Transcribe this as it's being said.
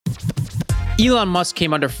Elon Musk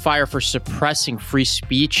came under fire for suppressing free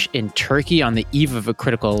speech in Turkey on the eve of a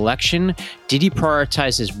critical election. Did he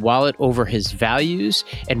prioritize his wallet over his values?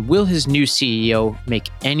 And will his new CEO make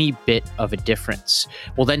any bit of a difference?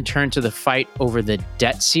 We'll then turn to the fight over the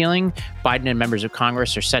debt ceiling. Biden and members of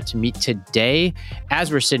Congress are set to meet today.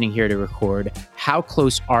 As we're sitting here to record, how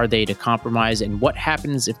close are they to compromise, and what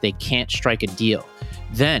happens if they can't strike a deal?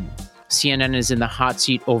 Then, CNN is in the hot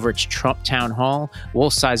seat over its Trump town hall. We'll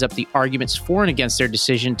size up the arguments for and against their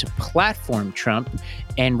decision to platform Trump,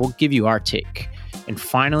 and we'll give you our take. And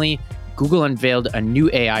finally, Google unveiled a new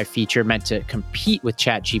AI feature meant to compete with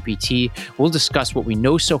ChatGPT. We'll discuss what we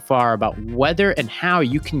know so far about whether and how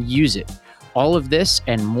you can use it. All of this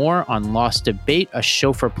and more on Lost Debate, a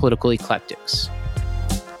show for political eclectics.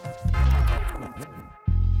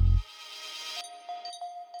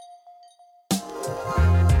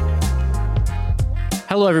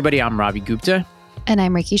 Hello, everybody. I'm Ravi Gupta. And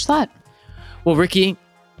I'm Ricky Schlott. Well, Ricky,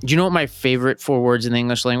 do you know what my favorite 4 words in the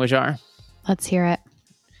English language are? Let's hear it.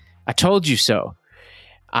 I told you so.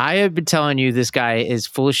 I have been telling you this guy is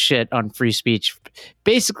full of shit on free speech,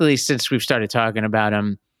 basically since we've started talking about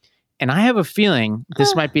him. And I have a feeling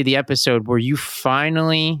this might be the episode where you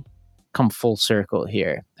finally come full circle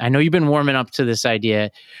here. I know you've been warming up to this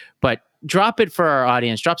idea, but drop it for our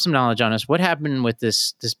audience. Drop some knowledge on us. What happened with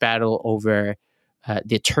this battle over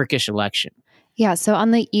the Turkish election? Yeah, so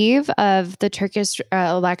on the eve of the Turkish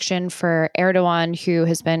election for Erdogan, who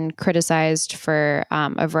has been criticized for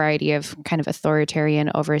a variety of kind of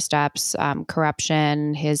authoritarian oversteps,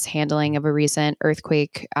 corruption, his handling of a recent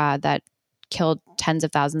earthquake that killed tens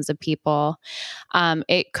of thousands of people,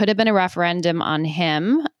 it could have been a referendum on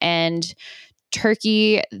him. And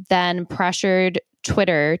Turkey then pressured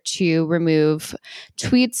Twitter to remove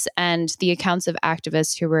tweets and the accounts of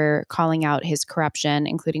activists who were calling out his corruption,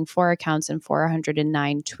 including 4 accounts and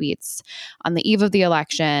 409 tweets on the eve of the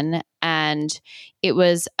election. And it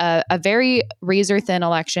was a very razor-thin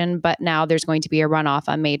election, but now there's going to be a runoff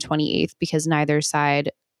on May 28th because neither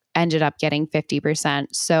side ended up getting 50%.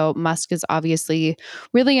 So Musk is obviously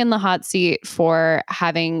really in the hot seat for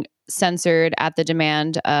having censored at the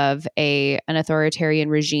demand of an authoritarian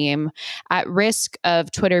regime, at risk of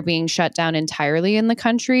Twitter being shut down entirely in the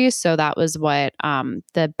country. So that was what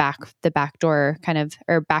the backdoor kind of,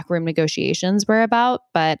 or backroom negotiations were about.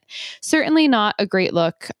 But certainly not a great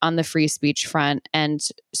look on the free speech front, and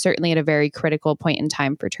certainly at a very critical point in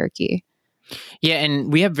time for Turkey. Yeah,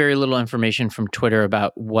 and we have very little information from Twitter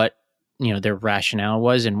about what their rationale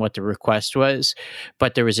was and what the request was.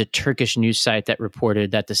 But there was a Turkish news site that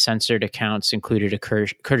reported that the censored accounts included a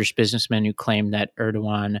Kurdish businessman who claimed that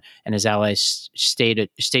Erdogan and his allies staged a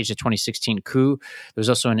 2016 coup. There was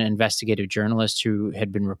also an investigative journalist who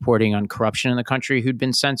had been reporting on corruption in the country who'd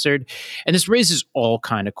been censored. And this raises all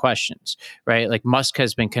kind of questions, right? Like, Musk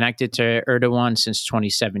has been connected to Erdogan since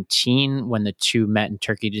 2017 when the two met in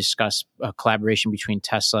Turkey to discuss a collaboration between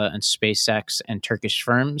Tesla and SpaceX and Turkish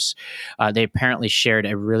firms. They apparently shared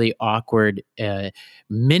a really awkward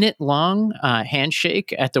minute-long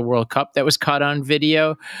handshake at the World Cup that was caught on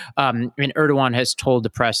video. And Erdogan has told the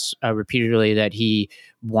press repeatedly that he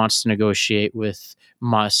wants to negotiate with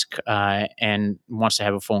Musk and wants to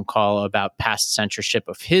have a phone call about past censorship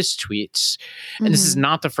of his tweets. And this is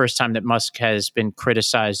not the first time that Musk has been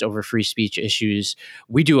criticized over free speech issues.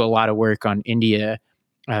 We do a lot of work on India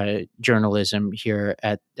journalism here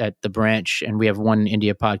at the branch, and we have one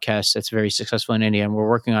India podcast that's very successful in India, and we're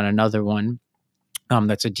working on another one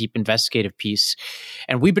that's a deep investigative piece.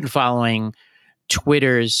 And we've been following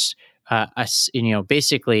Twitter's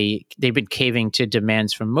basically they've been caving to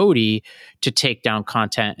demands from Modi to take down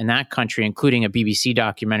content in that country, including a BBC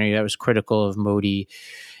documentary that was critical of Modi.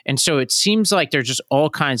 And so it seems like there's just all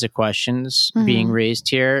kinds of questions being raised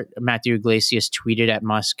here. Matthew Iglesias tweeted at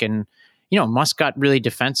Musk, and Musk got really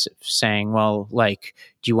defensive, saying, well, like,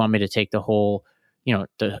 do you want me to take the whole,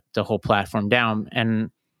 the whole platform down?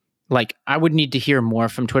 And like, I would need to hear more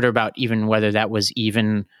from Twitter about even whether that was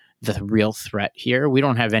even the real threat here. We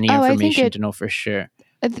don't have any information to know for sure.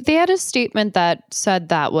 They had a statement that said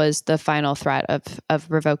that was the final threat of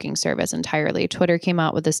revoking service entirely. Twitter came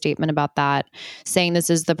out with a statement about that, saying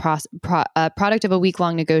this is the product of a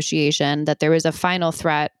week-long negotiation, that there was a final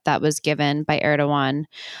threat that was given by Erdogan,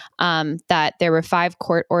 that there were 5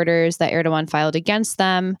 court orders that Erdogan filed against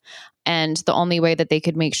them, and the only way that they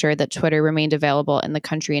could make sure that Twitter remained available in the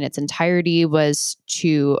country in its entirety was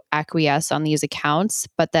to acquiesce on these accounts,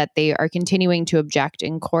 but that they are continuing to object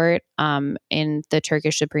in court, in the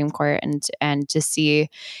Turkish Supreme Court, and to see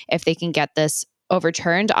if they can get this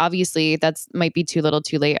overturned. Obviously, that's might be too little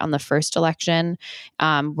too late on the first election.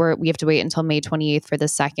 We have to wait until May 28th for the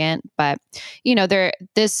second. But,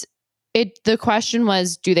 the question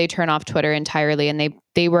was, do they turn off Twitter entirely? And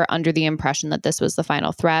they were under the impression that this was the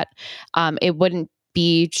final threat. It wouldn't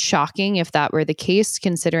be shocking if that were the case,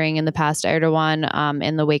 considering in the past Erdogan,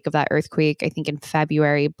 in the wake of that earthquake, I think in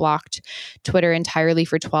February, blocked Twitter entirely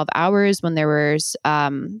for 12 hours when there were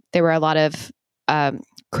a lot of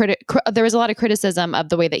there was a lot of criticism of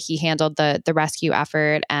the way that he handled the rescue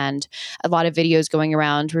effort, and a lot of videos going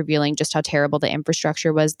around revealing just how terrible the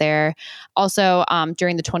infrastructure was there. Also,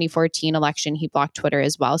 during the 2014 election, he blocked Twitter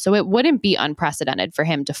as well. So it wouldn't be unprecedented for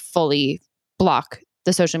him to fully block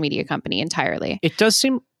the social media company entirely. It does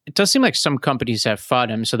seem like some companies have fought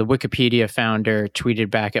him. So the Wikipedia founder tweeted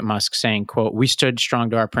back at Musk saying, quote, "We stood strong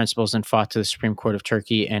to our principles and fought to the Supreme Court of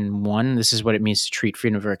Turkey and won. This is what it means to treat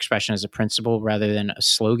freedom of expression as a principle rather than a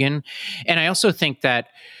slogan." And I also think that,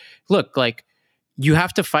 look, like, you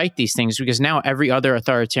have to fight these things because now every other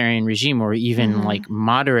authoritarian regime, or even like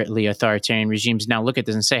moderately authoritarian regimes, now look at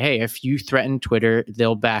this and say, hey, if you threaten Twitter,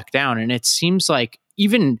 they'll back down. And it seems like,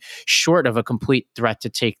 even short of a complete threat to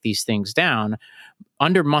take these things down,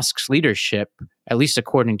 under Musk's leadership, at least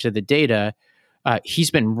according to the data, he's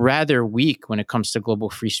been rather weak when it comes to global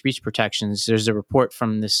free speech protections. There's a report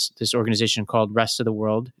from this organization called Rest of the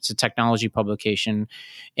World. It's a technology publication.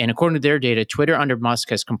 And according to their data, Twitter under Musk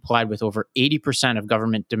has complied with over 80% of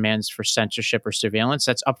government demands for censorship or surveillance.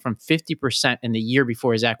 That's up from 50% in the year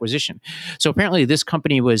before his acquisition. So apparently this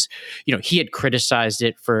company was, he had criticized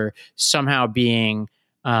it for somehow being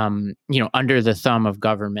under the thumb of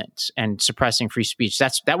government and suppressing free speech.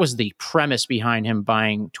 That was the premise behind him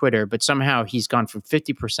buying Twitter, but somehow he's gone from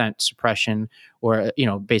 50% suppression, or,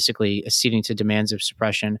 basically acceding to demands of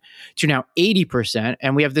suppression, to now 80%.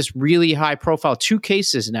 And we have this really high profile, 2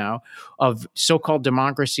 cases now of so-called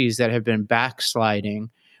democracies that have been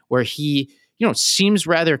backsliding, where he seems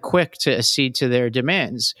rather quick to accede to their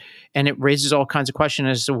demands. And it raises all kinds of questions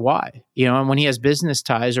as to why. And when he has business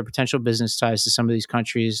ties or potential business ties to some of these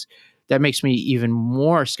countries, that makes me even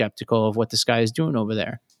more skeptical of what this guy is doing over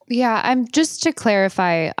there. Yeah, just to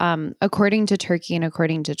clarify, according to Turkey and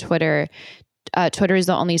according to Twitter, Twitter is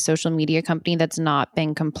the only social media company that's not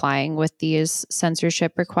been complying with these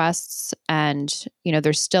censorship requests. And,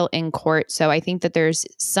 they're still in court. So I think that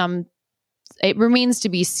it remains to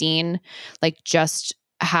be seen, like, just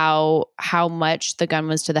how much the gun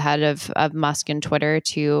was to the head of Musk and Twitter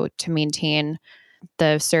to maintain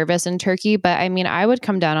the service in Turkey. But I mean, I would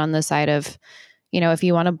come down on the side of, if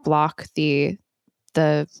you want to block the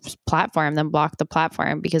platform, then block the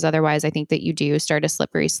platform, because otherwise I think that you do start a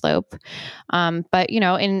slippery slope. But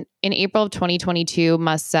in April of 2022,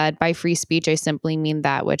 Musk said, "By free speech, I simply mean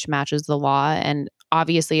that which matches the law." And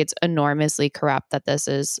obviously it's enormously corrupt that this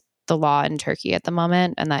is the law in Turkey at the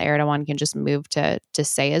moment, and that Erdogan can just move to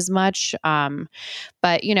say as much.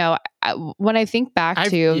 But when I think back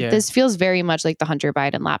this feels very much like the Hunter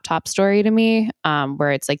Biden laptop story to me,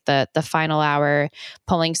 where it's like the final hour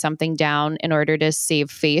pulling something down in order to save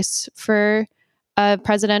face for a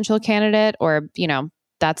presidential candidate, or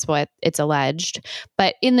that's what it's alleged.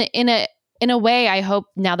 But in a way, I hope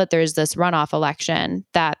now that there's this runoff election,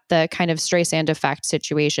 that the kind of Streisand effect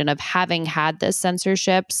situation of having had this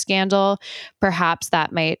censorship scandal, perhaps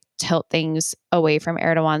that might tilt things away from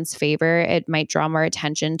Erdogan's favor. It might draw more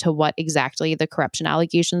attention to what exactly the corruption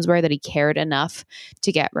allegations were that he cared enough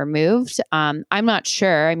to get removed. I'm not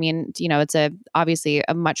sure. I mean, it's obviously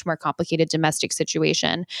a much more complicated domestic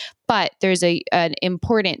situation, but there's an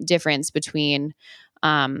important difference between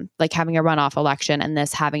like having a runoff election and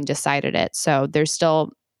this having decided it. So there's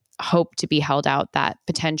still hope to be held out that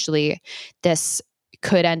potentially this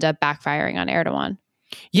could end up backfiring on Erdogan.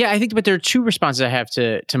 Yeah, I think, but there are 2 responses I have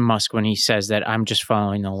to Musk when he says that I'm just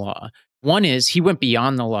following the law. One is he went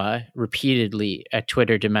beyond the law repeatedly at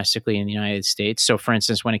Twitter domestically in the United States. So for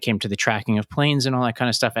instance, when it came to the tracking of planes and all that kind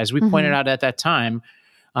of stuff, as we pointed out at that time,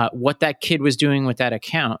 what that kid was doing with that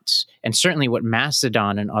account, and certainly what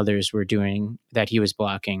Mastodon and others were doing that he was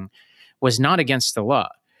blocking, was not against the law.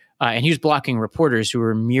 And he was blocking reporters who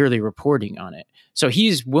were merely reporting on it. So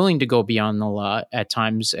he's willing to go beyond the law at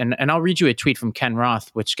times. And I'll read you a tweet from Ken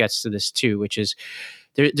Roth, which gets to this too, which is,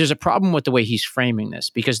 there's a problem with the way he's framing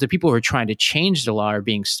this, because the people who are trying to change the law are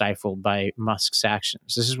being stifled by Musk's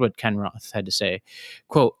actions. This is what Ken Roth had to say.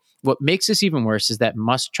 Quote, What makes this even worse is that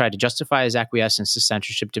Musk tried to justify his acquiescence to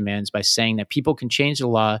censorship demands by saying that people can change the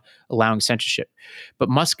law allowing censorship. But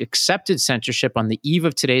Musk accepted censorship on the eve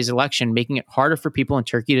of today's election, making it harder for people in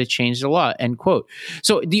Turkey to change the law, end quote.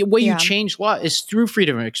 So the way you change law is through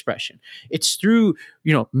freedom of expression. It's through,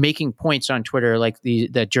 making points on Twitter like the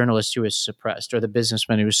journalist who was suppressed or the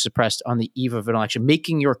businessman who was suppressed on the eve of an election,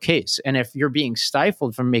 making your case. And if you're being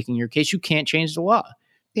stifled from making your case, you can't change the law.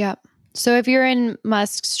 Yeah. So if you're in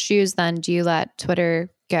Musk's shoes, then do you let Twitter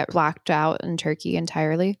get blocked out in Turkey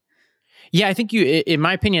entirely? Yeah, I think in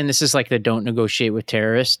my opinion, this is like the don't negotiate with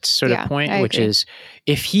terrorists sort of point, which is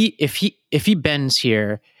if he bends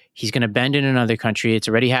here, he's going to bend in another country. It's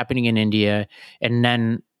already happening in India. And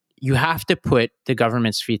then you have to put the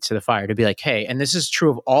government's feet to the fire to be like, hey, and this is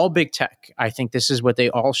true of all big tech. I think this is what they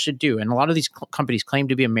all should do. And a lot of these companies claim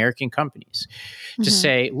to be American companies to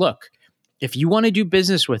say, look, if you want to do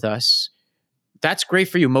business with us, that's great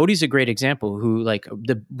for you. Modi's a great example who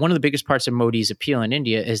one of the biggest parts of Modi's appeal in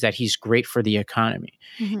India is that he's great for the economy.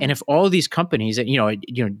 And if all of these companies that,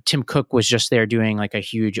 Tim Cook was just there doing like a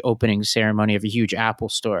huge opening ceremony of a huge Apple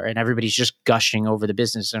store and everybody's just gushing over the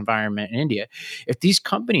business environment in India. If these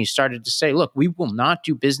companies started to say, look, we will not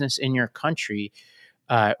do business in your country,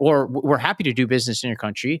 or we're happy to do business in your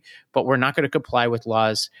country, but we're not going to comply with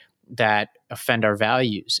laws that offend our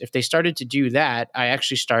values. If they started to do that, I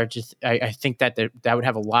actually started to. I think that would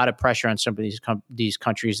have a lot of pressure on some of these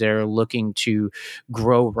countries that are looking to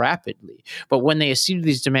grow rapidly. But when they accede to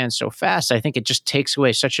these demands so fast, I think it just takes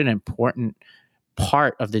away such an important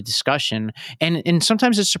part of the discussion, and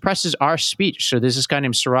sometimes it suppresses our speech. So there's this guy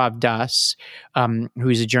named Saurav Das,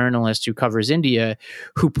 who's a journalist who covers India,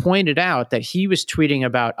 who pointed out that he was tweeting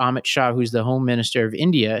about Amit Shah, who's the Home Minister of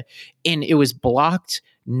India, and it was blocked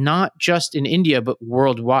not just in India, but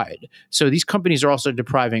worldwide. So these companies are also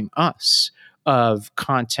depriving us of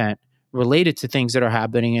content related to things that are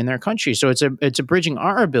happening in their country. So it's abridging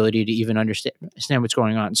our ability to even understand what's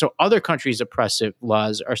going on. So other countries' oppressive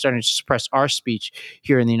laws are starting to suppress our speech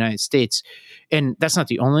here in the United States. And that's not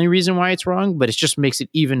the only reason why it's wrong, but it just makes it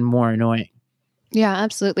even more annoying. Yeah,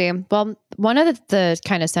 absolutely. Well, one of the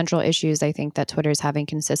kind of central issues I think that Twitter is having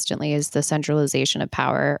consistently is the centralization of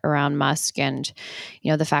power around Musk, and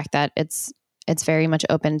the fact that it's very much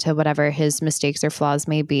open to whatever his mistakes or flaws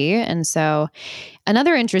may be. And so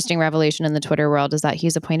another interesting revelation in the Twitter world is that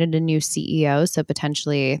he's appointed a new CEO. So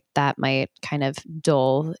potentially that might kind of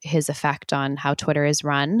dull his effect on how Twitter is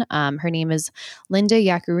run. Her name is Linda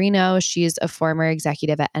Yaccarino. She's a former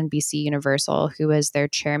executive at NBC Universal, who was their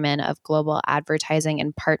chairman of global advertising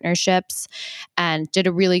and partnerships, and did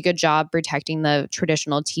a really good job protecting the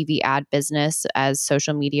traditional TV ad business as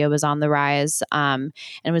social media was on the rise, and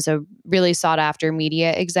was a really sought after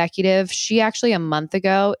media executive. She actually a month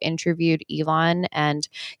ago interviewed Elon and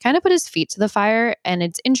kind of put his feet to the fire. And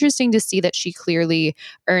it's interesting to see that she clearly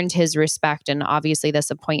earned his respect and obviously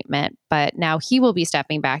this appointment, but now he will be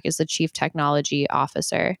stepping back as the chief technology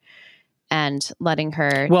officer and letting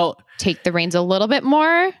her take the reins a little bit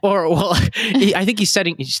more. I think he's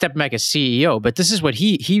stepping back as CEO, but this is what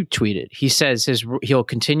he tweeted. He says he'll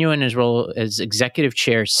continue in his role as executive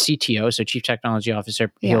chair, CTO, so chief technology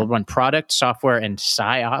officer. Yeah. He'll run product, software, and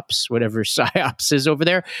PsyOps, whatever PsyOps is over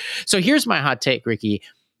there. So here's my hot take, Ricky.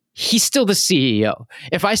 He's still the CEO.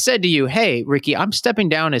 If I said to you, hey, Ricky, I'm stepping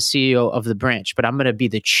down as CEO of the branch, but I'm going to be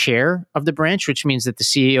the chair of the branch, which means that the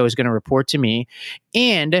CEO is going to report to me.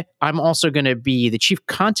 And I'm also going to be the chief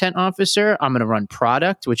content officer. I'm going to run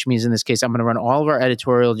product, which means in this case, I'm going to run all of our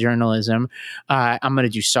editorial journalism. I'm going to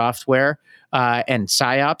do software and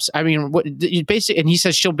PsyOps. I mean, and he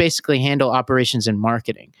says she'll basically handle operations and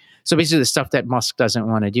marketing. So basically the stuff that Musk doesn't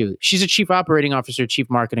want to do. She's a chief operating officer, chief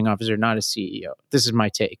marketing officer, not a CEO. This is my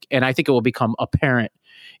take. And I think it will become apparent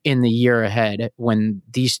in the year ahead when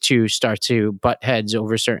these two start to butt heads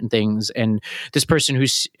over certain things. And this person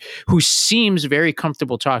who seems very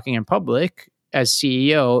comfortable talking in public as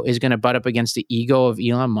CEO is going to butt up against the ego of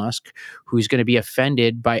Elon Musk, who's going to be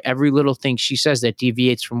offended by every little thing she says that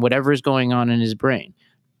deviates from whatever is going on in his brain.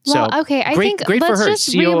 Well, okay, I think let's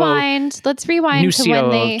just rewind. Let's rewind to when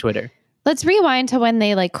they Twitter. Let's rewind to when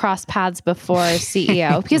they cross paths before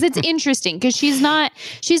CEO, because it's interesting because she's not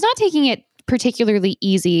taking it particularly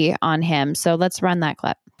easy on him. So let's run that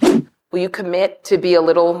clip. Will you commit to be a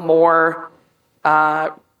little more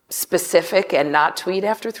specific and not tweet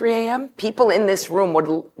after 3 a.m.? People in this room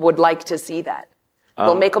would like to see that.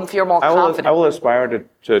 We'll make them feel more confident. I will aspire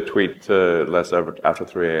to tweet less after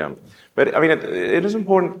 3 a.m. But I mean, it is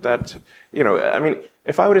important that,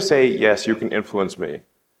 if I were to say, yes, you can influence me,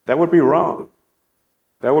 that would be wrong.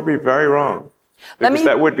 That would be very wrong. Because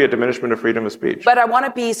that would be a diminishment of freedom of speech. But I want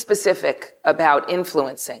to be specific about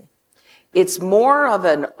influencing. It's more of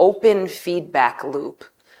an open feedback loop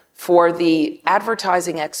for the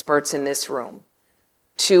advertising experts in this room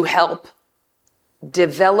to help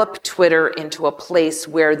develop Twitter into a place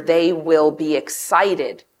where they will be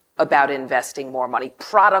excited about investing more money,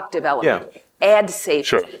 product development, ad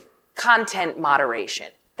safety, content moderation.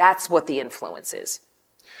 That's what the influence is.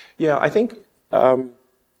 Yeah, I think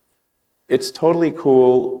it's totally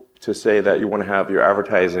cool to say that you want to have your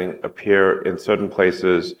advertising appear in certain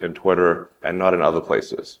places in Twitter and not in other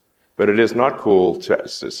places. But it is not cool to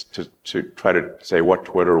try to say what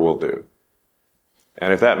Twitter will do.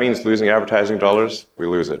 And if that means losing advertising dollars, we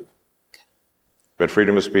lose it. But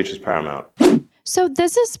freedom of speech is paramount. So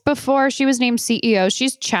this is before she was named CEO.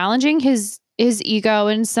 She's challenging his ego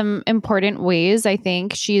in some important ways. I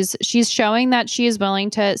think she's showing that she is willing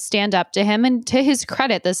to stand up to him. And to his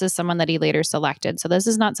credit, this is someone that he later selected. So this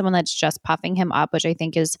is not someone that's just puffing him up, which I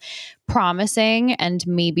think is promising and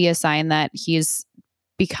maybe a sign that he's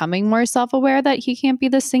becoming more self-aware that he can't be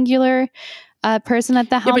the singular person at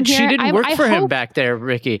the helm. Yeah, but here. she didn't work for him back there,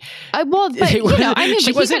 Ricky.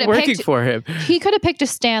 She wasn't working for him. He could have picked a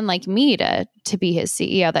Stan like me to be his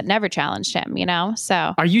CEO that never challenged him.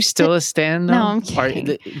 So are you still a Stan? Though? No, I'm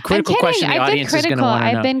kidding. Critical question. The audience is going to want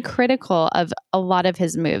to know. I've been critical of a lot of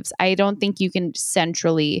his moves. I don't think you can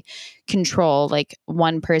centrally control like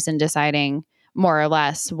one person deciding more or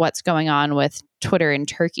less what's going on with Twitter in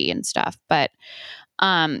Turkey and stuff. But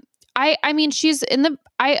I mean, she's in the.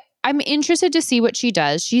 I'm interested to see what she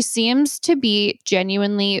does. She seems to be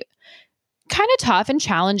genuinely kind of tough and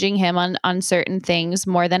challenging him on certain things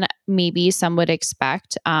more than maybe some would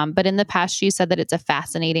expect. But in the past, she said that it's a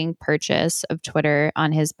fascinating purchase of Twitter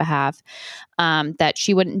on his behalf, that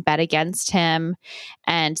she wouldn't bet against him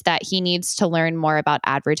and that he needs to learn more about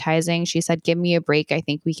advertising. She said, give me a break. I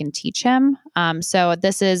think we can teach him. So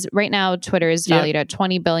this is right now, Twitter is valued at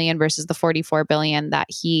 20 billion versus the 44 billion that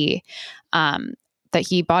he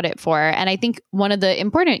bought it for. And I think one of the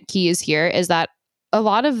important keys here is that a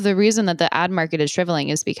lot of the reason that the ad market is shriveling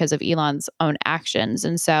is because of Elon's own actions.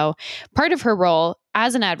 And so part of her role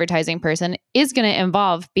as an advertising person is going to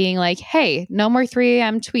involve being like, hey, no more 3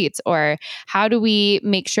 a.m. tweets, or how do we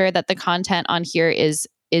make sure that the content on here is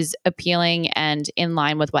appealing and in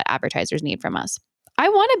line with what advertisers need from us. I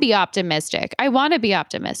want to be optimistic.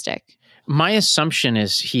 My assumption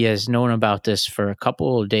is he has known about this for a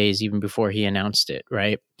couple of days, even before he announced it,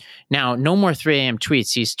 right? Now, no more 3 a.m.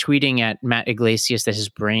 tweets. He's tweeting at Matt Iglesias that his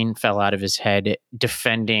brain fell out of his head,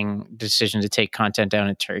 defending the decision to take content down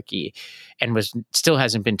in Turkey, and still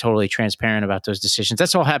hasn't been totally transparent about those decisions.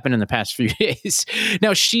 That's all happened in the past few days.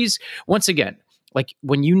 Now, she's, once again, like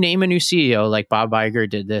when you name a new CEO, like Bob Iger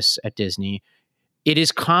did this at Disney, it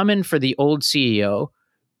is common for the old CEO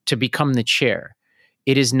to become the chair.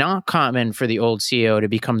 It is not common for the old CEO to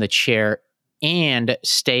become the chair and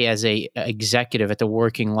stay as a executive at the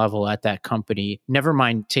working level at that company. Never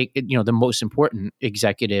mind take the most important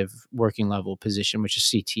executive working level position, which is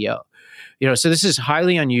CTO. So this is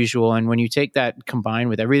highly unusual. And when you take that combined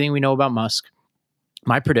with everything we know about Musk,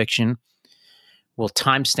 my prediction, we'll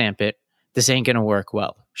timestamp it. This ain't going to work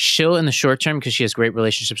well. She'll, in the short term, because she has great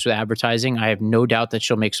relationships with advertising, I have no doubt that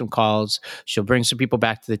she'll make some calls. She'll bring some people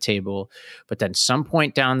back to the table. But then some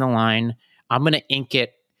point down the line, I'm going to ink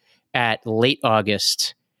it at late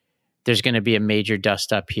August. There's going to be a major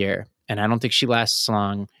dust up here. And I don't think she lasts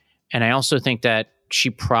long. And I also think that she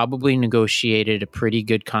probably negotiated a pretty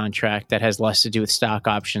good contract that has less to do with stock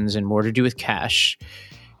options and more to do with cash.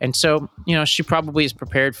 And so, she probably is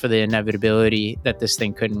prepared for the inevitability that this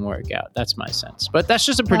thing couldn't work out. That's my sense. But that's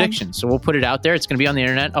just a prediction. So we'll put it out there. It's going to be on the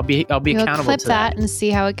internet. I'll be accountable clip to that. And see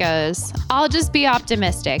how it goes. I'll just be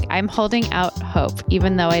optimistic. I'm holding out hope,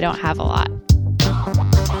 even though I don't have a lot.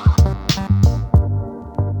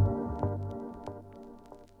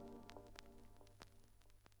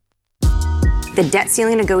 The debt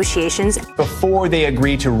ceiling negotiations. Before they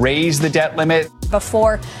agree to raise the debt limit.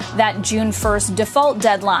 Before that June 1st default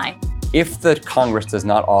deadline. If the Congress does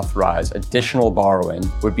not authorize additional borrowing,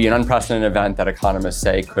 would be an unprecedented event that economists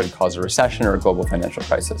say could cause a recession or a global financial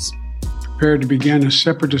crisis. Prepared to begin a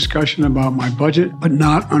separate discussion about my budget, but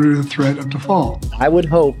not under the threat of default. I would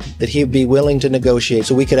hope that he'd be willing to negotiate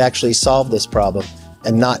so we could actually solve this problem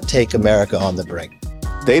and not take America on the brink.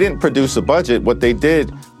 They didn't produce a budget. What they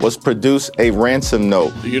did was produce a ransom note.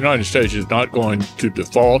 The United States is not going to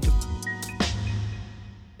default.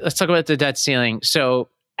 Let's talk about the debt ceiling. So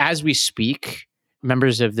as we speak,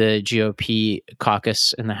 members of the GOP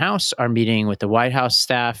caucus in the House are meeting with the White House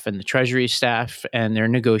staff and the Treasury staff, and they're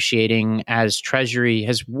negotiating, as Treasury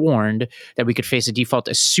has warned, that we could face a default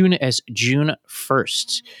as soon as June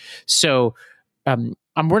 1st. So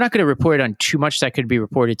we're not going to report on too much that could be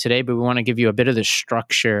reported today, but we want to give you a bit of the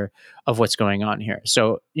structure of what's going on here.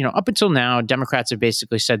 So, up until now, Democrats have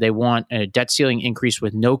basically said they want a debt ceiling increase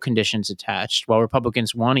with no conditions attached, while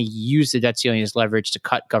Republicans want to use the debt ceiling as leverage to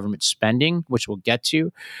cut government spending, which we'll get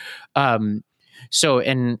to. And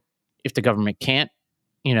if the government can't,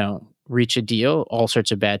 reach a deal, all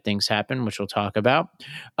sorts of bad things happen, which we'll talk about.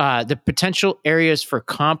 The potential areas for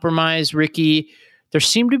compromise, Ricky, there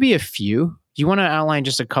seem to be a few. Do you want to outline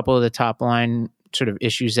just a couple of the top line sort of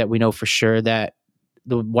issues that we know for sure that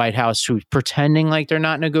the White House, who's pretending like they're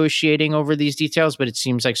not negotiating over these details, but it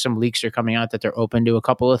seems like some leaks are coming out that they're open to a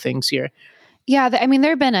couple of things here? Yeah, there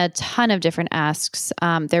have been a ton of different asks.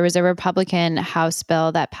 There was a Republican House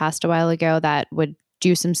bill that passed a while ago that would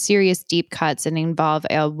do some serious deep cuts and involve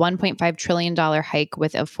a $1.5 trillion hike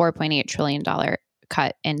with a $4.8 trillion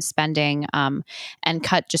cut in spending, and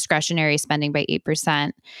cut discretionary spending by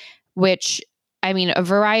 8%, which, a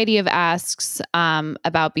variety of asks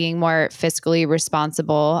about being more fiscally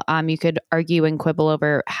responsible. You could argue and quibble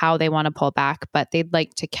over how they want to pull back, but they'd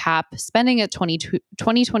like to cap spending at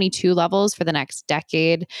 2022 levels for the next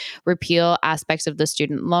decade, repeal aspects of the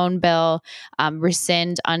student loan bill,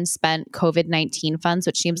 rescind unspent COVID-19 funds,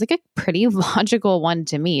 which seems like a pretty logical one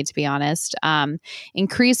to me, to be honest,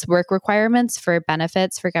 increase work requirements for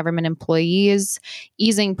benefits for government employees,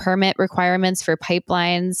 easing permit requirements for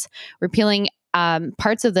pipelines, repealing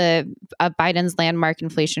parts of Biden's landmark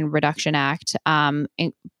Inflation Reduction Act,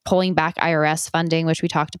 pulling back IRS funding, which we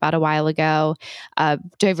talked about a while ago,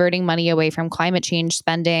 diverting money away from climate change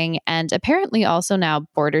spending, and apparently also now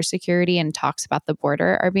border security and talks about the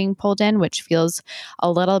border are being pulled in, which feels a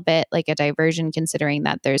little bit like a diversion, considering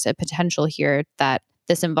that there's a potential here that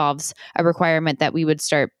this involves a requirement that we would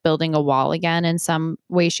start building a wall again in some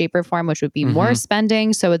way, shape, or form, which would be more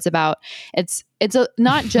spending. So it's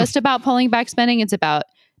not just about pulling back spending. It's about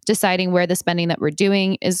deciding where the spending that we're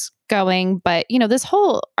doing is going. But, this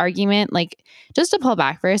whole argument, like, just to pull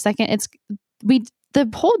back for a second, the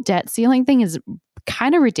whole debt ceiling thing is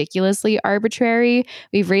kind of ridiculously arbitrary.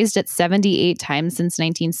 We've raised it 78 times since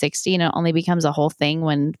 1960, and it only becomes a whole thing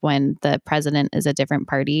when the president is a different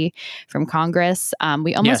party from Congress.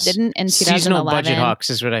 We almost didn't in 2011. Seasonal budget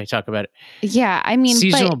hawks is what I talk about. Yeah,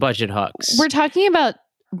 seasonal budget hawks. We're talking about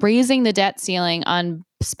raising the debt ceiling on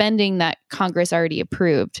spending that Congress already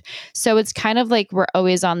approved. So it's kind of like we're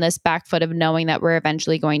always on this back foot of knowing that we're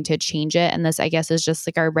eventually going to change it. And this, I guess, is just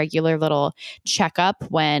like our regular little checkup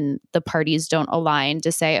when the parties don't align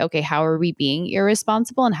to say, okay, how are we being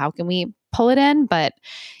irresponsible and how can we pull it in? But,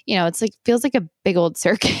 it's like, feels like a big old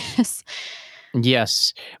circus.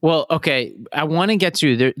 Yes. Well, okay. I want to get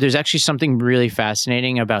to, there's actually something really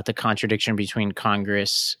fascinating about the contradiction between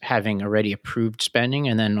Congress having already approved spending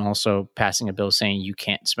and then also passing a bill saying you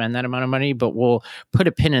can't spend that amount of money. But we'll put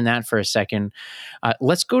a pin in that for a second.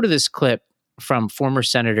 Let's go to this clip from former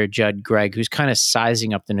Senator Judd Gregg, who's kind of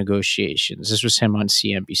sizing up the negotiations. This was him on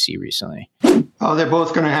CNBC recently. Oh, they're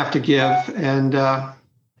both going to have to give. And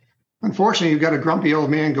unfortunately, you've got a grumpy old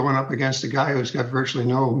man going up against a guy who's got virtually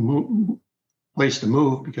no place to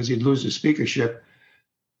move because he'd lose his speakership.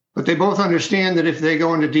 But they both understand that if they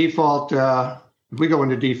go into default, if we go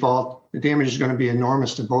into default, the damage is going to be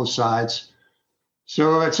enormous to both sides.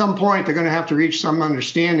 So at some point, they're going to have to reach some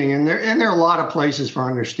understanding. And there are a lot of places for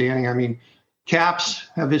understanding. Caps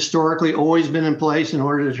have historically always been in place in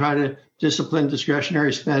order to try to discipline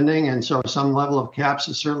discretionary spending. And so some level of caps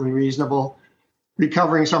is certainly reasonable.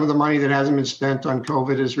 Recovering some of the money that hasn't been spent on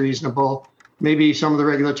COVID is reasonable. Maybe some of the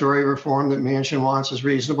regulatory reform that Manchin wants is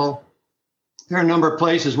reasonable. There are a number of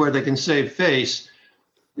places where they can save face.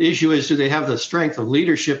 The issue is, do they have the strength of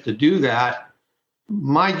leadership to do that?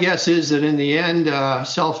 My guess is that in the end,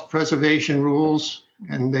 self-preservation rules,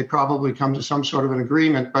 and they probably come to some sort of an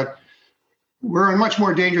agreement, but we're on much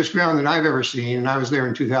more dangerous ground than I've ever seen. And I was there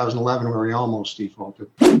in 2011 where we almost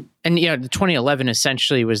defaulted. And, the 2011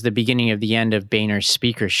 essentially was the beginning of the end of Boehner's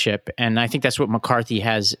speakership. And I think that's what McCarthy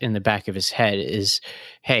has in the back of his head is,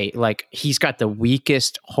 hey, like he's got the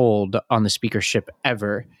weakest hold on the speakership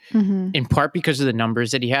ever, in part because of the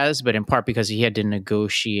numbers that he has, but in part because he had to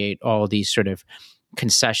negotiate all these sort of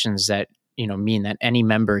concessions that, mean that any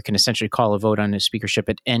member can essentially call a vote on his speakership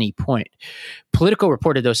at any point. Politico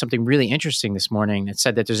reported, though, something really interesting this morning that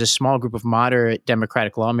said that there's a small group of moderate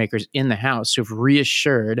Democratic lawmakers in the House who've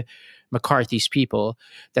reassured McCarthy's people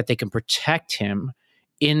that they can protect him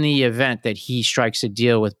in the event that he strikes a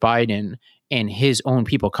deal with Biden and his own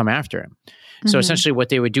people come after him. So essentially what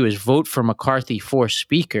they would do is vote for McCarthy for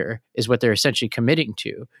speaker is what they're essentially committing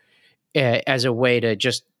to, as a way to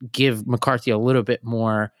just give McCarthy a little bit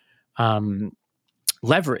more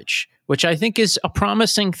leverage, which I think is a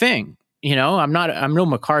promising thing. I'm no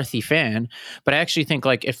McCarthy fan, but I actually think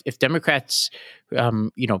like if Democrats,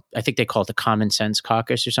 I think they call it the Common Sense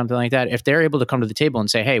Caucus or something like that. If they're able to come to the table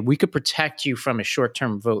and say, hey, we could protect you from a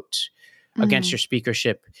short-term vote against your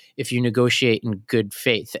speakership if you negotiate in good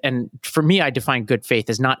faith. And for me, I define good faith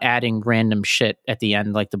as not adding random shit at the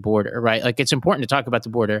end, like the border, right? Like it's important to talk about the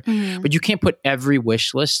border, but you can't put every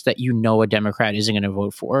wish list that a Democrat isn't going to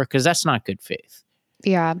vote for, because that's not good faith.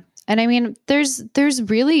 Yeah. And I mean, there's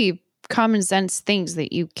really common sense things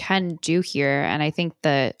that you can do here. And I think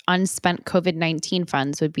the unspent COVID-19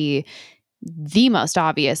 funds would be the most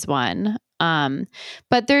obvious one.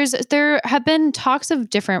 But there have been talks of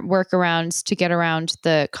different workarounds to get around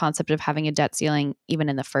the concept of having a debt ceiling even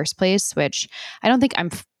in the first place, which I don't think I'm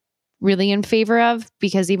really in favor of,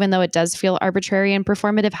 because even though it does feel arbitrary and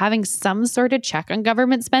performative, having some sort of check on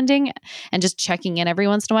government spending and just checking in every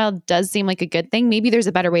once in a while does seem like a good thing. Maybe there's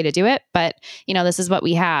a better way to do it, but this is what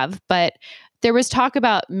we have. But there was talk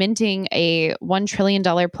about minting a $1 trillion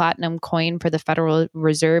platinum coin for the Federal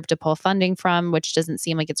Reserve to pull funding from, which doesn't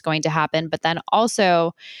seem like it's going to happen. But then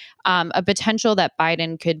also a potential that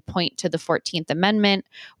Biden could point to the 14th Amendment,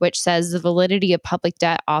 which says the validity of public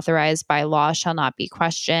debt authorized by law shall not be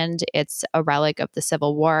questioned. It's a relic of the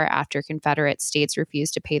Civil War after Confederate states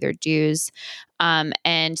refused to pay their dues.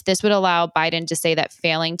 And this would allow Biden to say that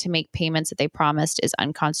failing to make payments that they promised is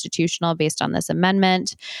unconstitutional based on this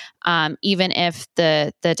amendment. Even if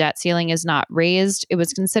the debt ceiling is not raised, it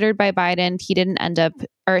was considered by Biden.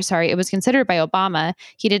 It was considered by Obama.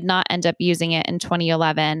 He did not end up using it in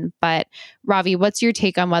 2011. But Ravi, what's your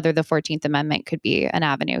take on whether the 14th Amendment could be an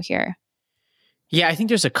avenue here? Yeah, I think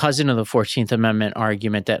there's a cousin of the 14th Amendment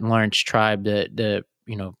argument that Lawrence Tribe, the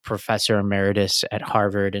professor emeritus at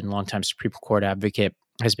Harvard and longtime Supreme Court advocate,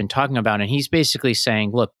 has been talking about. And he's basically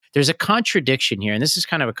saying, look, there's a contradiction here. And this is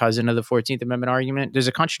kind of a cousin of the 14th Amendment argument. There's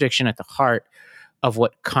a contradiction at the heart of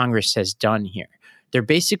what Congress has done here. They're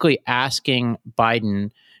basically asking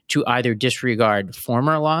Biden to either disregard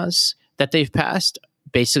former laws that they've passed,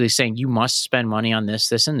 basically saying you must spend money on this,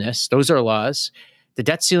 this, and this. Those are laws. The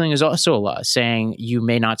debt ceiling is also a law saying you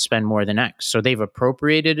may not spend more than X. So they've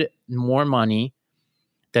appropriated more money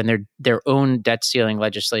than their own debt ceiling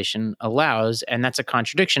legislation allows. And that's a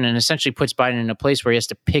contradiction, and essentially puts Biden in a place where he has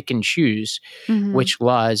to pick and choose which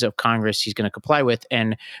laws of Congress he's going to comply with.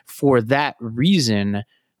 And for that reason,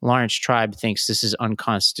 Lawrence Tribe thinks this is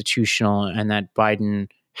unconstitutional and that Biden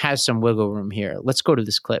has some wiggle room here. Let's go to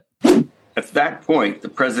this clip. At that point, the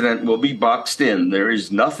president will be boxed in. There is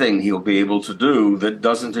nothing he'll be able to do that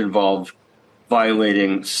doesn't involve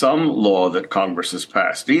violating some law that Congress has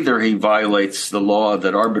passed. Either he violates the law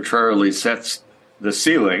that arbitrarily sets the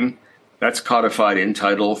ceiling, that's codified in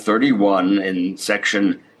Title 31 in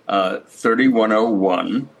Section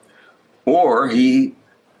 3101, or he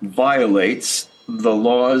violates the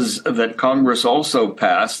laws that Congress also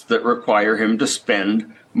passed that require him to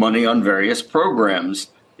spend money on various programs,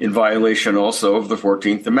 in violation also of the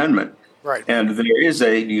 14th Amendment. Right. And there is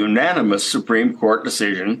a unanimous Supreme Court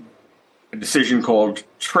decision, a decision called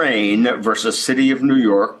Train versus City of New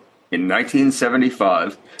York in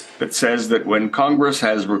 1975, that says that when Congress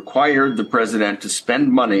has required the president to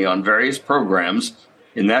spend money on various programs,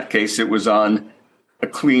 in that case it was on a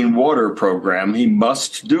clean water program, he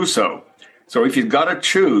must do so. So if you've got to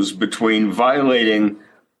choose between violating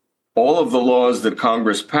all of the laws that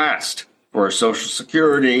Congress passed for Social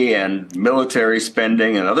Security and military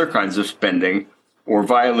spending and other kinds of spending, or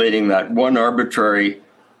violating that one arbitrary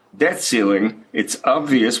debt ceiling, it's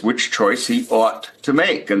obvious which choice he ought to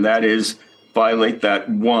make, and that is violate that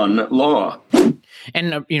one law.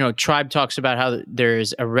 And, Tribe talks about how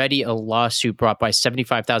there's already a lawsuit brought by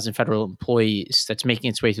 75,000 federal employees that's making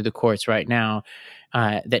its way through the courts right now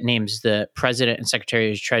that names the president and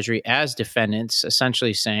secretary of Treasury as defendants,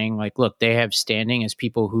 essentially saying, like, look, they have standing as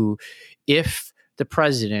people who, if the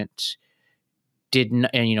president didn't,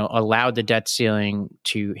 allowed the debt ceiling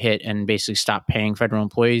to hit and basically stop paying federal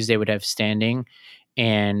employees, they would have standing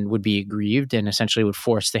and would be aggrieved and essentially would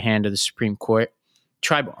force the hand of the Supreme Court.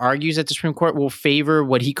 Tribe argues that the Supreme Court will favor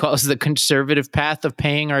what he calls the conservative path of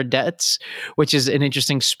paying our debts, which is an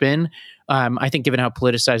interesting spin. I think given how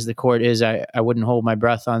politicized the court is, I wouldn't hold my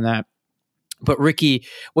breath on that. But Ricky,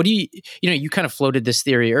 what do you kind of floated this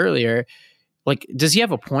theory earlier. Like, does he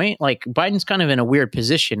have a point? Like, Biden's kind of in a weird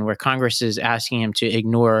position where Congress is asking him to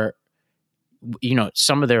ignore,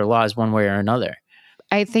 some of their laws one way or another.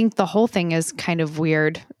 I think the whole thing is kind of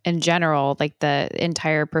weird in general, like the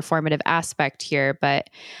entire performative aspect here. But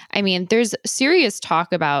I mean, there's serious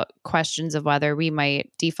talk about questions of whether we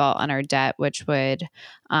might default on our debt, which would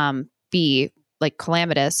be like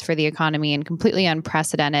calamitous for the economy and completely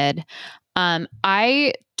unprecedented.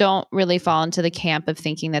 I don't really fall into the camp of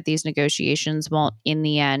thinking that these negotiations won't, in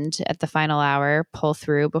the end, at the final hour, pull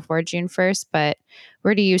through before June 1st. But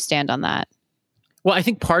where do you stand on that? Well, I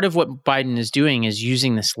think part of what Biden is doing is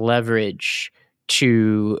using this leverage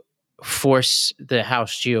to force the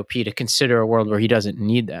House GOP to consider a world where he doesn't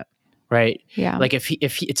need that, right? Yeah. Like if he,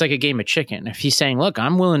 it's like a game of chicken. If he's saying, look,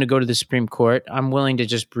 I'm willing to go to the Supreme Court, I'm willing to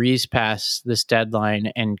just breeze past this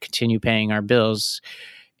deadline and continue paying our bills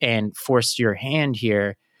and force your hand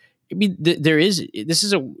here. I mean, this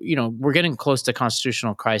is we're getting close to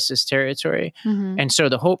constitutional crisis territory. Mm-hmm. And so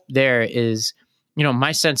the hope there is,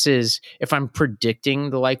 my sense is if I'm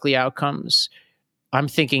predicting the likely outcomes, I'm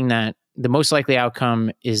thinking that the most likely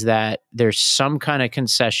outcome is that there's some kind of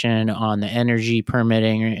concession on the energy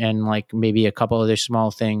permitting and like maybe a couple other small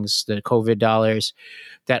things, the COVID dollars,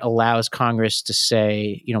 that allows Congress to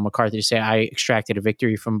say, McCarthy to say, I extracted a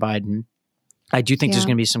victory from Biden. I do think there's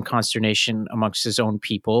going to be some consternation amongst his own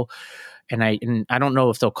people. And I don't know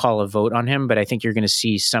if they'll call a vote on him, but I think you're going to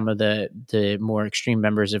see some of the more extreme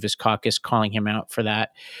members of his caucus calling him out for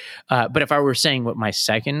that. But if I were saying what my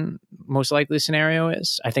second most likely scenario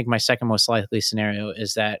is, I think my second most likely scenario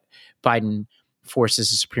is that Biden forces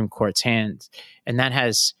the Supreme Court's hand. And that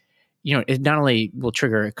has, it not only will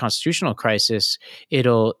trigger a constitutional crisis,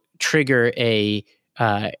 it'll trigger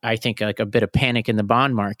I think like a bit of panic in the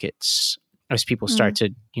bond markets as people start to,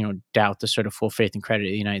 doubt the sort of full faith and credit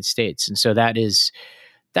of the United States. And so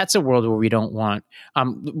that's a world where we don't want.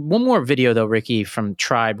 One more video though, Ricky, from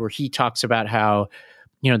Tribe, where he talks about how,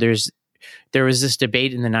 there was this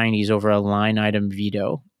debate in the 90s over a line item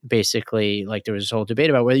veto. Basically, like there was this whole debate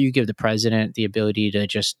about whether you give the president the ability to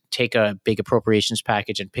just take a big appropriations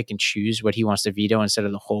package and pick and choose what he wants to veto instead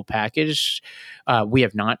of the whole package. We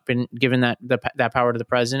have not been given that power to the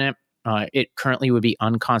president. It currently would be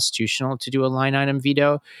unconstitutional to do a line item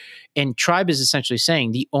veto. And Tribe is essentially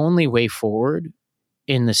saying the only way forward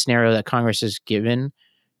in the scenario that Congress has given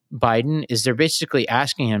Biden is they're basically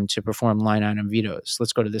asking him to perform line item vetoes.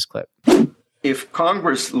 Let's go to this clip. If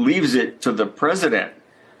Congress leaves it to the president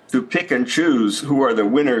to pick and choose who are the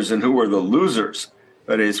winners and who are the losers,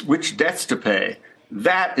 that is, which debts to pay,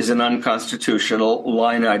 that is an unconstitutional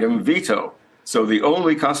line item veto. So the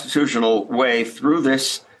only constitutional way through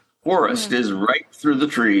this forest is right through the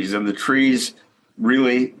trees, and the trees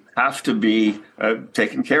really have to be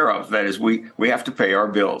taken care of. That is, we have to pay our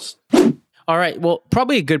bills. All right. Well,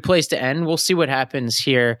 probably a good place to end. We'll see what happens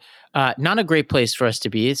here. Not a great place for us to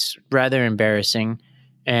be. It's rather embarrassing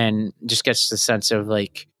and just gets the sense of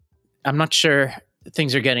like, I'm not sure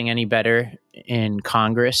things are getting any better in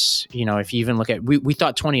Congress. If you even look at, we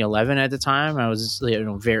thought 2011 at the time, I was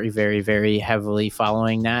very, very, very heavily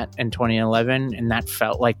following that in 2011. And that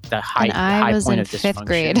felt like the high point of dysfunction. I was in 5th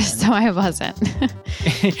grade, so I wasn't.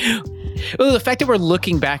 Well, the fact that we're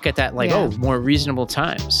looking back at that, more reasonable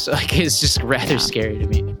times, it's just rather scary to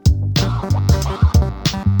me.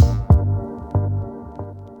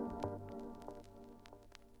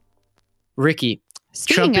 Ricky,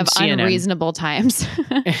 speaking of unreasonable times.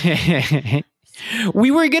 We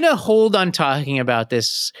were going to hold on talking about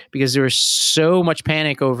this because there was so much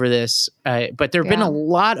panic over this. But there have been a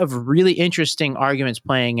lot of really interesting arguments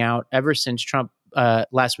playing out ever since Trump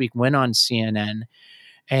last week went on CNN.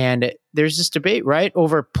 And there's this debate, right,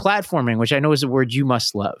 over platforming, which I know is a word you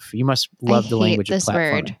must love. You must love the language of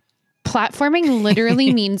platforming. Word. Platforming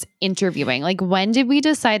literally means interviewing. Like, when did we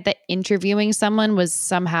decide that interviewing someone was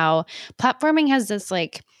somehow... Platforming has this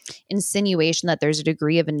insinuation that there's a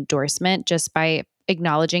degree of endorsement just by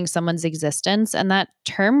acknowledging someone's existence. And that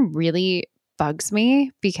term really bugs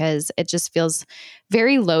me because it just feels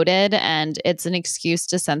very loaded, and it's an excuse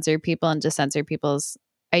to censor people and to censor people's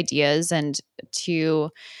ideas. And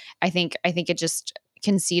I think it just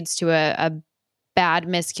concedes to a bad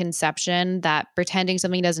misconception that pretending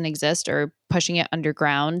something doesn't exist or pushing it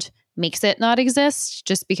underground makes it not exist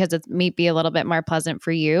just because it may be a little bit more pleasant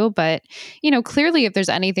for you. But, clearly if there's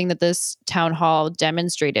anything that this town hall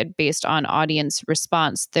demonstrated based on audience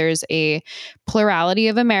response, there's a plurality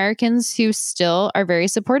of Americans who still are very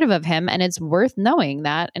supportive of him. And it's worth knowing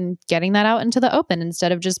that and getting that out into the open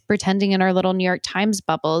instead of just pretending in our little New York Times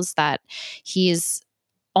bubbles that he's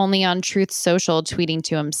only on Truth Social tweeting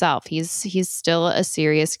to himself. He's still a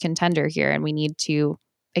serious contender here, and we need to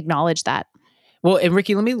acknowledge that. Well, and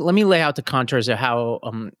Ricky, let me lay out the contours of how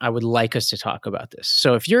I would like us to talk about this.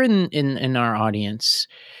 So if you're in our audience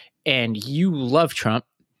and you love Trump,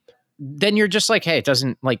 then you're just like, hey, it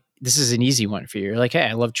doesn't like this is an easy one for you. You're like, hey,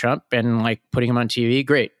 I love Trump and like putting him on TV,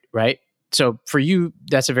 great, right? So for you,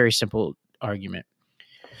 that's a very simple argument.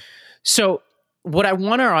 So what I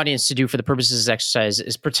want our audience to do for the purposes of this exercise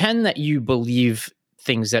is pretend that you believe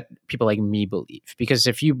things that people like me believe. Because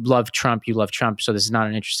if you love Trump, you love Trump. So this is not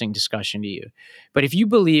an interesting discussion to you. But if you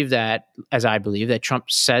believe that, as I believe, that Trump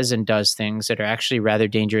says and does things that are actually rather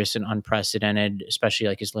dangerous and unprecedented, especially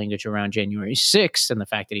like his language around January 6th and the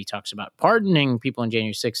fact that he talks about pardoning people on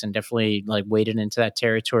January 6th and definitely like waded into that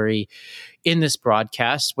territory in this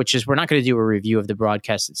broadcast, which is we're not going to do a review of the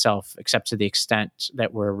broadcast itself, except to the extent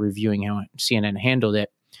that we're reviewing how CNN handled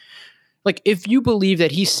it. Like, if you believe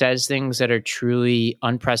that he says things that are truly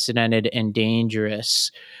unprecedented and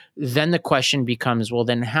dangerous, then the question becomes, well,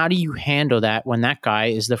 then how do you handle that when that guy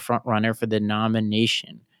is the front runner for the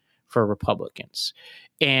nomination for Republicans?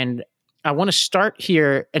 And I want to start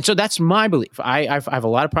here. And so that's my belief. I have a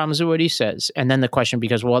lot of problems with what he says. And then the question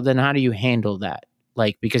becomes, well, then how do you handle that?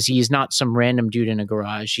 Like, because he's not some random dude in a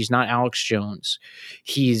garage. He's not Alex Jones.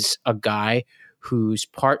 He's a guy who's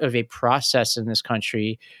part of a process in this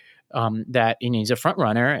country that he's a front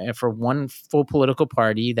runner for one full political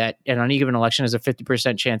party that in any given election has a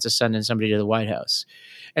 50% chance of sending somebody to the White House.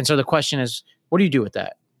 And so the question is, what do you do with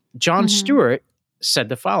that? Jon Stewart said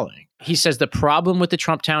the following. He says the problem with the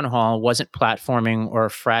Trump town hall wasn't platforming or a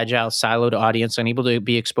fragile, siloed audience unable to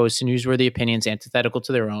be exposed to newsworthy opinions antithetical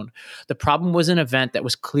to their own. The problem was an event that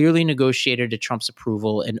was clearly negotiated to Trump's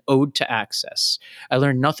approval and owed to access. I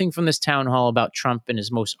learned nothing from this town hall about Trump and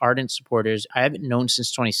his most ardent supporters. I haven't known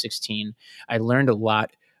since 2016. I learned a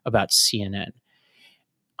lot about CNN.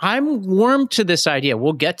 I'm warm to this idea.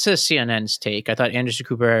 We'll get to CNN's take. I thought Anderson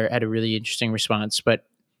Cooper had a really interesting response, but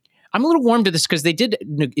I'm a little warm to this because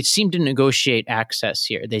it seemed to negotiate access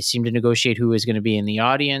here. They seemed to negotiate who is going to be in the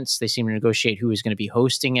audience. They seem to negotiate who is going to be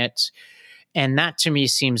hosting it. And that to me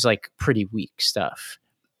seems like pretty weak stuff.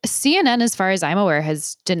 CNN, as far as I'm aware,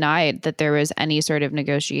 has denied that there was any sort of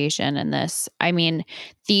negotiation in this. I mean,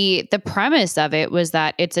 the premise of it was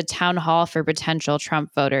that it's a town hall for potential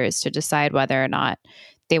Trump voters to decide whether or not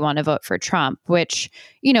they want to vote for Trump, which,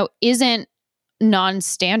 isn't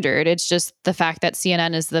non-standard. It's just the fact that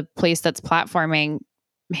CNN is the place that's platforming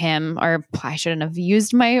him, or I shouldn't have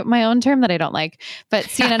used my own term that I don't like, but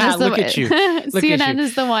CNN is CNN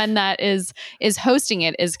is the one that is hosting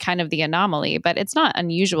it, is kind of the anomaly. But it's not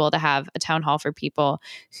unusual to have a town hall for people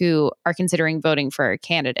who are considering voting for a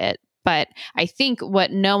candidate. But I think what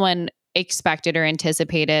no one expected or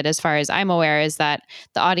anticipated, as far as I'm aware, is that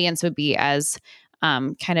the audience would be as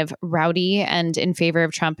kind of rowdy and in favor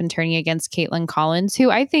of Trump and turning against Caitlin Collins,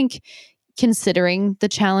 who I think, considering the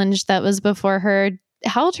challenge that was before her,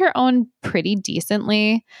 held her own pretty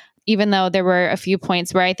decently, even though there were a few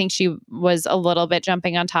points where I think she was a little bit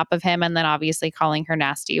jumping on top of him, and then obviously calling her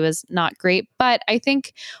nasty was not great. But I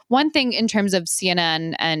think one thing in terms of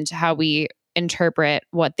CNN and how we interpret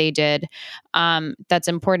what they did that's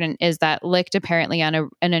important is that Licht apparently on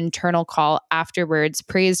an internal call afterwards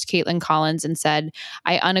praised Caitlin Collins and said,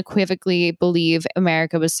 I unequivocally believe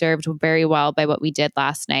America was served very well by what we did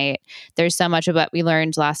last night. There's so much of what we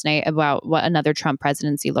learned last night about what another Trump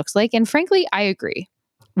presidency looks like. And frankly, I agree.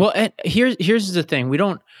 Well, and here's the thing.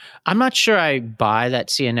 I'm not sure I buy that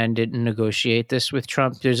CNN didn't negotiate this with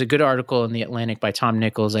Trump. There's a good article in The Atlantic by Tom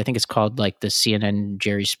Nichols. I think it's called like the CNN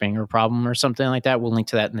Jerry Springer problem or something like that. We'll link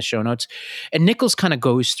to that in the show notes. And Nichols kind of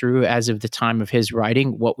goes through, as of the time of his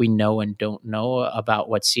writing, what we know and don't know about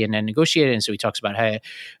what CNN negotiated. And so he talks about, hey,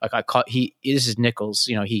 like this is Nichols,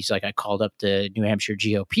 he's like, I called up the New Hampshire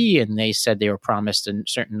GOP and they said they were promised a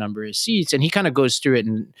certain number of seats. And he kind of goes through it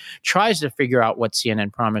and tries to figure out what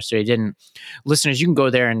CNN promised or he didn't. Listeners, you can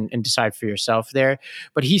go there and decide for yourself there.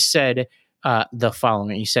 But he said the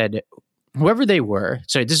following. He said, whoever they were,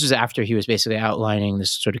 so this was after he was basically outlining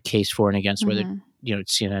this sort of case for and against whether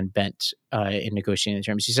CNN bent in negotiating the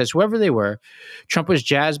terms. He says, whoever they were, Trump was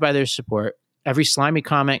jazzed by their support. Every slimy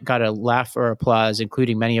comment got a laugh or applause,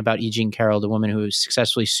 including many about E. Jean Carroll, the woman who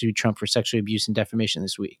successfully sued Trump for sexual abuse and defamation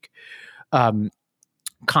this week.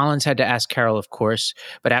 Collins had to ask Carroll, of course,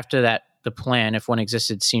 but after that, the plan, if one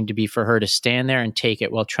existed, seemed to be for her to stand there and take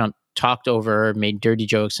it while Trump talked over her, made dirty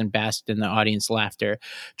jokes, and basked in the audience laughter.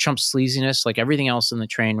 Trump's sleaziness, like everything else in the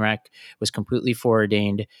train wreck, was completely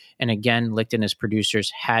foreordained. And again, Licht and his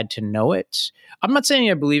producers had to know it. I'm not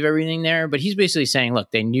saying I believe everything there, but he's basically saying,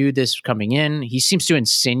 look, they knew this coming in. He seems to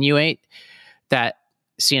insinuate that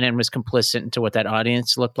CNN was complicit into what that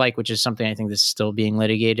audience looked like, which is something I think that's still being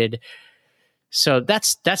litigated. So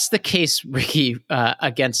that's the case, Ricky,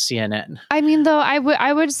 against CNN. I mean, though,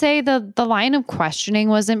 I would say the line of questioning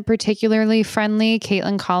wasn't particularly friendly.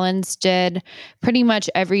 Caitlin Collins did pretty much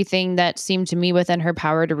everything that seemed to me within her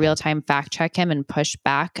power to real-time fact check him and push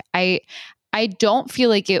back. I don't feel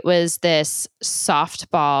like it was this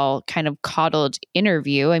softball kind of coddled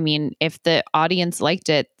interview. I mean, if the audience liked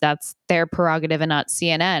it, that's their prerogative and not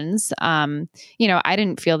CNN's. I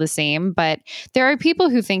didn't feel the same, but there are people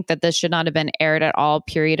who think that this should not have been aired at all,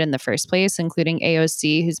 period, in the first place, including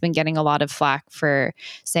AOC, who's been getting a lot of flack for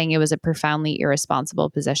saying it was a profoundly irresponsible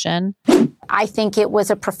position. I think it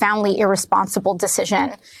was a profoundly irresponsible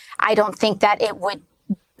decision. I don't think that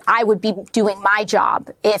I would be doing my job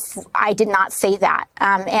if I did not say that.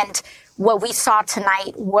 And what we saw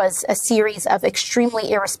tonight was a series of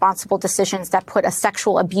extremely irresponsible decisions that put a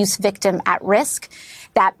sexual abuse victim at risk,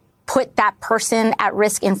 that put that person at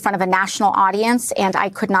risk in front of a national audience. And I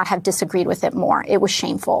could not have disagreed with it more. It was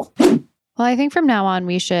shameful. Well, I think from now on,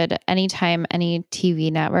 we should, anytime any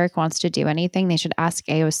TV network wants to do anything, they should ask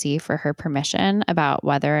AOC for her permission about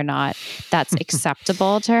whether or not that's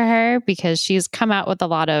acceptable to her, because she's come out with a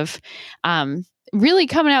lot of, really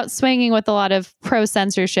coming out swinging with a lot of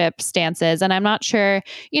pro-censorship stances. And I'm not sure,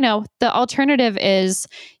 the alternative is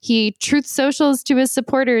he truth socials to his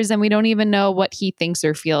supporters and we don't even know what he thinks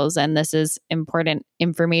or feels. And this is important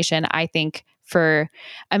information, I think, for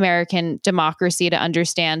American democracy to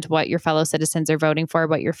understand what your fellow citizens are voting for,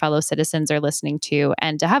 what your fellow citizens are listening to,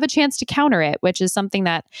 and to have a chance to counter it, which is something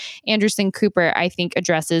that Anderson Cooper, I think,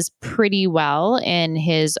 addresses pretty well in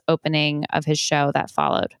his opening of his show that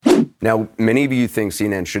followed. Now, many of you think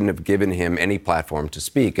CNN shouldn't have given him any platform to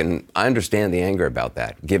speak, and I understand the anger about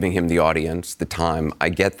that, giving him the audience, the time, I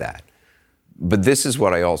get that. But this is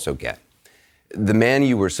what I also get. The man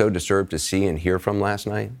you were so disturbed to see and hear from last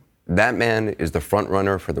night, that man is the front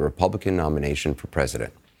runner for the Republican nomination for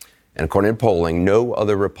president. And according to polling, no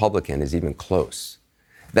other Republican is even close.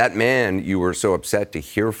 That man you were so upset to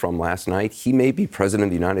hear from last night, he may be president of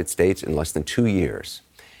the United States in less than 2 years.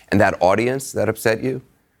 And that audience that upset you,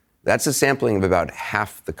 that's a sampling of about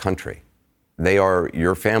half the country. They are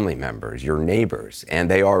your family members, your neighbors, and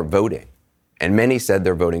they are voting. And many said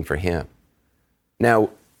they're voting for him.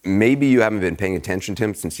 Now, maybe you haven't been paying attention to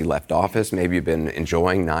him since he left office. Maybe you've been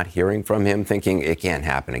enjoying not hearing from him, thinking it can't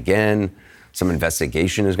happen again. Some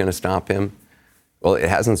investigation is going to stop him. Well, it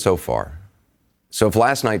hasn't so far. So if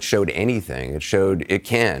last night showed anything, it showed it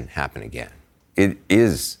can happen again. It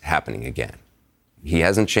is happening again. He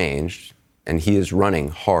hasn't changed, and he is running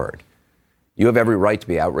hard. You have every right to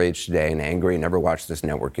be outraged today and angry and never watch this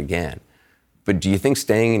network again. But do you think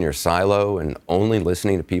staying in your silo and only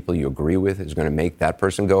listening to people you agree with is going to make that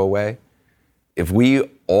person go away? If we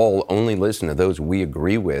all only listen to those we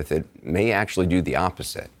agree with, it may actually do the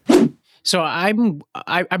opposite. So I'm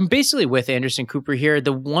basically with Anderson Cooper here.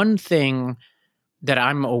 The one thing that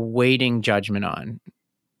I'm awaiting judgment on,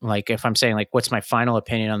 like if I'm saying like what's my final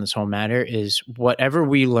opinion on this whole matter, is whatever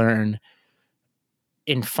we learn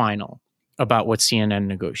in final about what CNN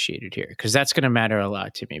negotiated here, because that's going to matter a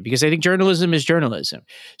lot to me, because I think journalism is journalism.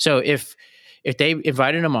 So if they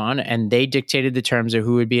invited him on and they dictated the terms of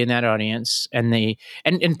who would be in that audience, and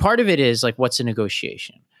part of it is like, what's a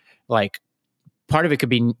negotiation? Like part of it could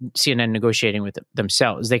be CNN negotiating with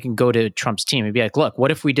themselves. They can go to Trump's team and be like, look, what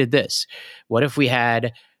if we did this? What if we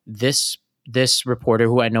had this reporter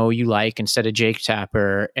who I know you like instead of Jake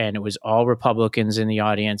Tapper, and it was all Republicans in the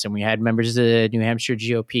audience, and we had members of the New Hampshire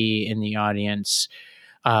GOP in the audience.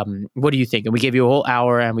 What do you think? And we gave you a whole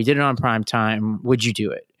hour and we did it on prime time. Would you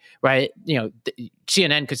do it? Right?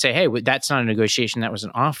 CNN could say, hey, that's not a negotiation. That was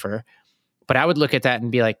an offer. But I would look at that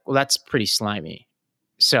and be like, well, that's pretty slimy.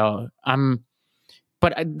 So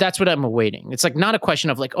but that's what I'm awaiting. It's like not a question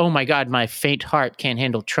of like, oh my God, my faint heart can't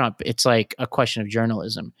handle Trump. It's like a question of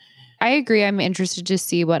journalism. I agree. I'm interested to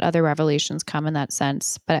see what other revelations come in that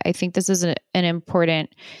sense. But I think this is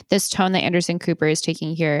this tone that Anderson Cooper is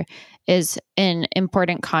taking here is an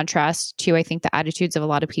important contrast to, I think, the attitudes of a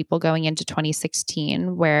lot of people going into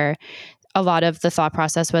 2016, where a lot of the thought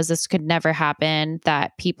process was this could never happen,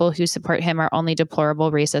 that people who support him are only deplorable,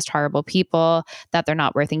 racist, horrible people, that they're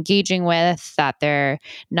not worth engaging with, that they're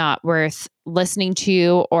not worth listening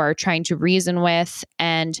to or trying to reason with.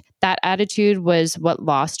 And that attitude was what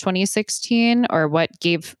lost 2016, or what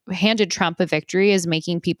handed Trump a victory, is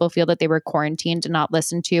making people feel that they were quarantined and not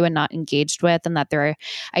listened to and not engaged with, and that their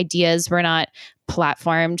ideas were not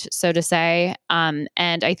platformed, so to say. And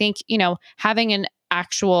I think, having an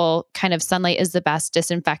actual kind of sunlight is the best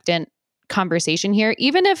disinfectant conversation here,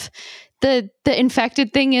 even if the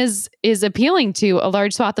infected thing is appealing to a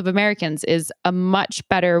large swath of Americans, is a much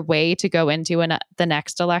better way to go into the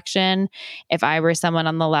next election. If I were someone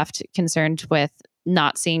on the left concerned with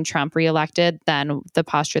not seeing Trump reelected than the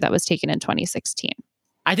posture that was taken in 2016.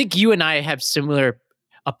 I think you and I have similar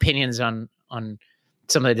opinions on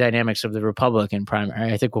some of the dynamics of the Republican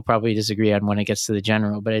primary. I think we'll probably disagree on when it gets to the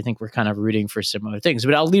general, but I think we're kind of rooting for similar things.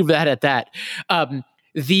 But I'll leave that at that.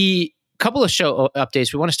 The couple of show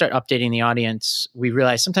updates, we want to start updating the audience. We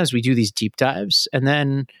realize sometimes we do these deep dives, and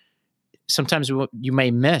then sometimes you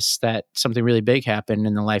may miss that something really big happened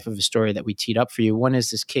in the life of a story that we teed up for you. One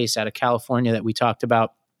is this case out of California that we talked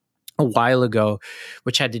about a while ago,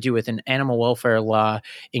 which had to do with an animal welfare law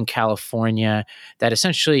in California that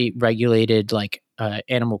essentially regulated like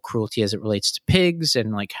animal cruelty as it relates to pigs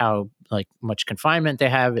and like how like much confinement they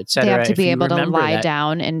have, et cetera. They have to be able to lie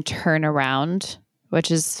down and turn around, which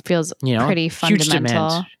feels pretty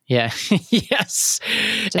fundamental. Yeah. Yes.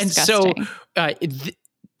 Disgusting. And so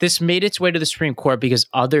this made its way to the Supreme Court because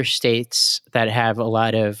other states that have a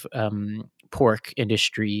lot of pork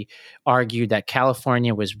industry argued that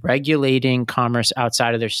California was regulating commerce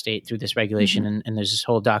outside of their state through this regulation. Mm-hmm. And there's this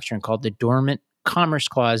whole doctrine called the Dormant Commerce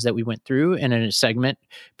Clause that we went through in a segment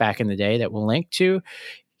back in the day that we'll link to.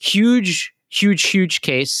 Huge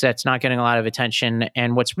case that's not getting a lot of attention.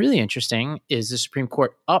 And what's really interesting is the Supreme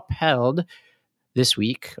Court upheld last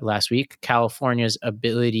week, California's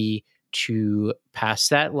ability to pass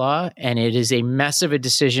that law. And it is a mess of a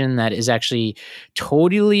decision that is actually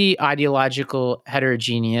totally ideological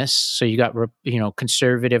heterogeneous. So you got,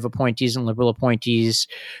 conservative appointees and liberal appointees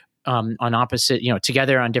on opposite,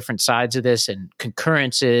 together on different sides of this, and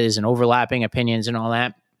concurrences and overlapping opinions and all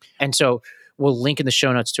that. And so we'll link in the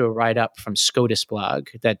show notes to a write-up from SCOTUS blog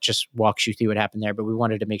that just walks you through what happened there. But we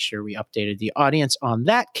wanted to make sure we updated the audience on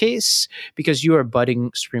that case because you are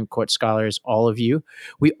budding Supreme Court scholars, all of you.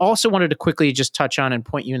 We also wanted to quickly just touch on and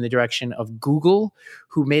point you in the direction of Google,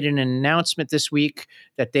 who made an announcement this week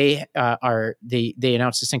that they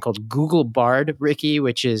announced this thing called Google Bard, Ricky,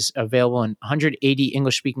 which is available in 180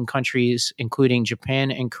 English-speaking countries, including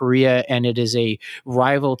Japan and Korea, and it is a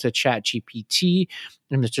rival to ChatGPT.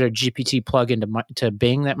 And there's a GPT plugin to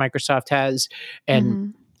Bing that Microsoft has.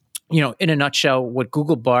 And, in a nutshell, what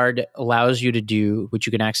Google Bard allows you to do, which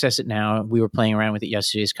you can access it now, we were playing around with it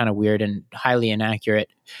yesterday, it's kind of weird and highly inaccurate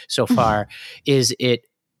so far,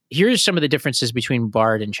 here's some of the differences between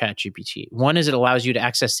Bard and ChatGPT. One is it allows you to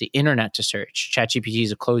access the internet to search. ChatGPT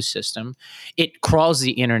is a closed system. It crawls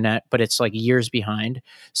the internet, but it's like years behind.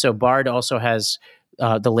 So Bard also has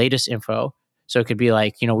the latest info. So it could be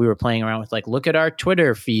like, we were playing around with like, look at our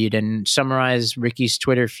Twitter feed and summarize Ricky's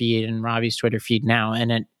Twitter feed and Robbie's Twitter feed now. And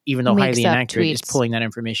then even though highly inaccurate, it's pulling that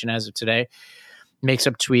information as of today. Makes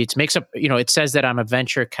up tweets, it says that I'm a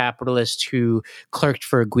venture capitalist who clerked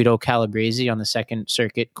for Guido Calabresi on the Second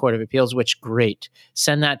Circuit Court of Appeals, which great.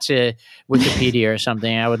 Send that to Wikipedia or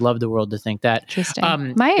something. I would love the world to think that. Interesting.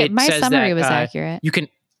 My summary was accurate.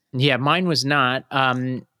 Mine was not.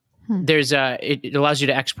 There's it allows you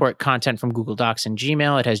to export content from Google Docs and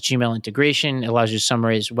Gmail. It has Gmail integration. It allows you to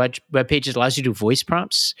summarize web pages. It allows you to do voice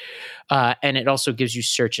prompts. And it also gives you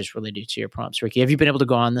searches related to your prompts. Ricky, have you been able to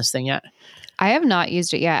go on this thing yet? I have not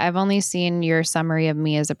used it yet. I've only seen your summary of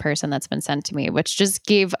me as a person that's been sent to me, which just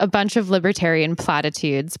gave a bunch of libertarian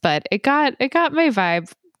platitudes, but it got my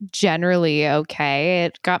vibe generally okay.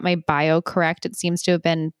 It got my bio correct. It seems to have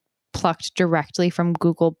been plucked directly from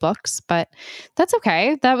Google Books, but that's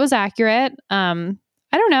okay. That was accurate.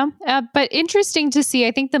 I don't know, but interesting to see.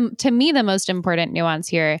 I think to me, the most important nuance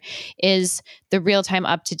here is the real-time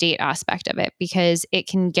up-to-date aspect of it, because it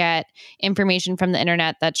can get information from the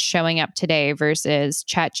internet that's showing up today versus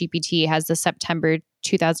ChatGPT has the September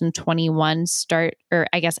 2021 start, or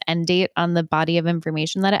I guess end date on the body of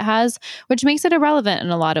information that it has, which makes it irrelevant in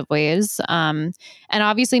a lot of ways. And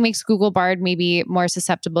obviously makes Google Bard maybe more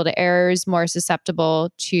susceptible to errors, more susceptible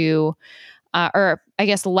to, or I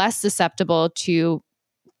guess less susceptible to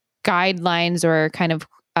guidelines or kind of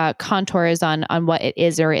contours on what it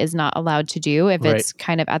is or is not allowed to do if it's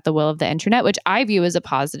kind of at the will of the internet, which I view as a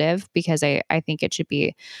positive, because I think it should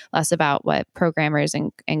be less about what programmers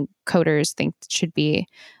and coders think should be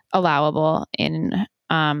allowable in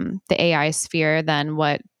the AI sphere than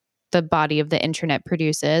what the body of the internet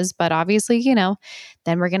produces. But obviously,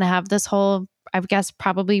 then we're going to have this whole, I guess,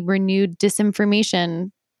 probably renewed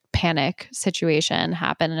disinformation panic situation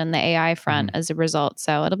happen in the AI front as a result.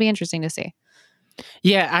 So it'll be interesting to see.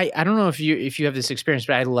 Yeah, I don't know if you have this experience,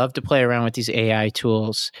 but I love to play around with these AI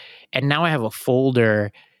tools. And now I have a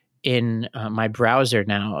folder in my browser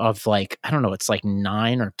now of like, I don't know, it's like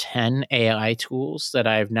 9 or 10 AI tools that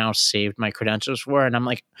I've now saved my credentials for. And I'm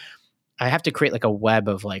like, I have to create like a web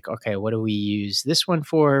of like, okay, what do we use this one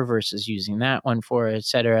for versus using that one for, et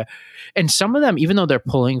cetera. And some of them, even though they're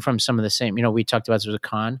pulling from some of the same, we talked about this with a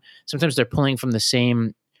con, sometimes they're pulling from the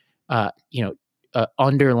same,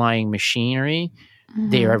 underlying machinery.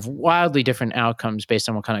 They have wildly different outcomes based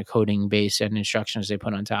on what kind of coding base and instructions they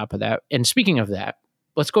put on top of that. And speaking of that,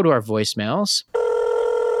 let's go to our voicemails.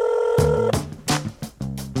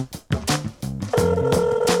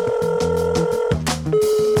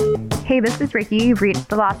 Hey, this is Ricky. You've reached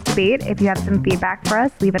the Lost Debate. If you have some feedback for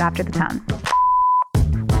us, leave it after the tone.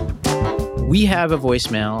 We have a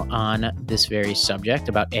voicemail on this very subject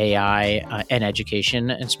about AI and education,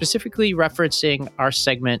 and specifically referencing our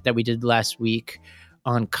segment that we did last week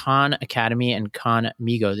on Khan Academy and Khan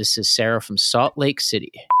Migo. This is Sarah from Salt Lake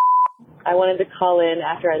City. I wanted to call in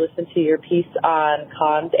after I listened to your piece on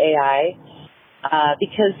Khan's AI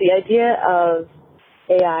because the idea of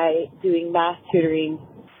AI doing math tutoring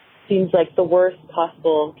seems like the worst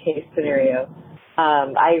possible case scenario.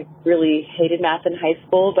 I really hated math in high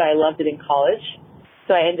school, but I loved it in college.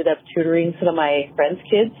 So I ended up tutoring some of my friends'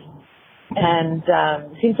 kids. And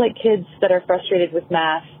it seems like kids that are frustrated with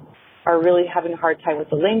math are really having a hard time with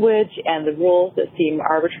the language and the rules that seem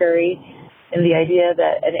arbitrary. And the idea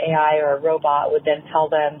that an AI or a robot would then tell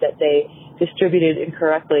them that they distributed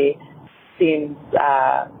incorrectly seems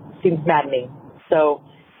maddening. So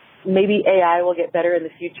maybe AI will get better in the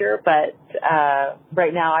future, but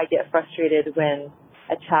right now I get frustrated when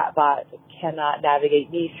a chatbot cannot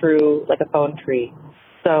navigate me through like a phone tree.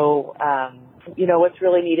 So, what's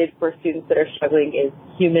really needed for students that are struggling is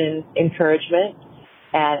human encouragement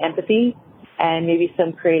and empathy and maybe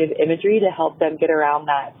some creative imagery to help them get around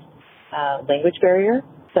that language barrier.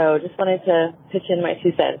 So just wanted to pitch in my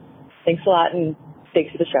 2 cents. Thanks a lot, and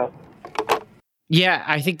thanks for the show. Yeah,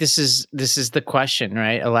 I think this is the question,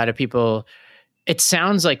 right? A lot of people, it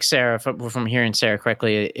sounds like Sarah, from hearing Sarah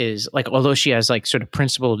correctly, is like, although she has like sort of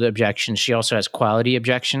principled objections, she also has quality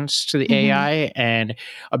objections to the AI. And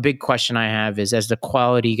a big question I have is, as the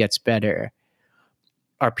quality gets better,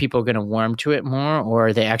 are people going to warm to it more, or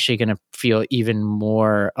are they actually going to feel even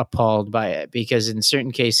more appalled by it? Because in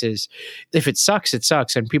certain cases, if it sucks, it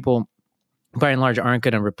sucks. And people, by and large, aren't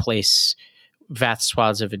going to replace vast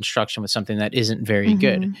swaths of instruction with something that isn't very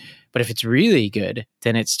good. But if it's really good,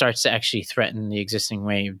 then it starts to actually threaten the existing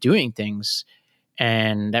way of doing things.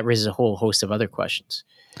 And that raises a whole host of other questions.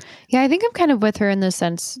 Yeah, I think I'm kind of with her in the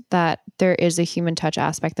sense that there is a human touch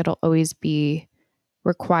aspect that'll always be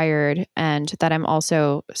required, and that I'm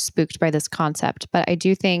also spooked by this concept. But I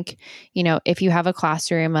do think, if you have a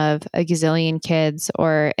classroom of a gazillion kids,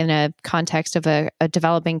 or in a context of a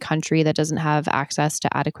developing country that doesn't have access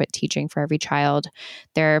to adequate teaching for every child,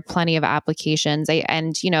 there are plenty of applications.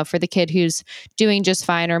 And for the kid who's doing just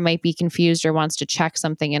fine or might be confused or wants to check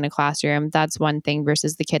something in a classroom, that's one thing,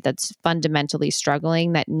 versus the kid that's fundamentally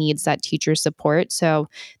struggling that needs that teacher support. So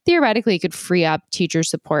theoretically, it could free up teacher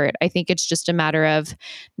support. I think it's just a matter of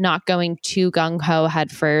not going too gung-ho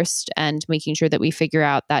head first and making sure that we figure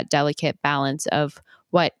out that delicate balance of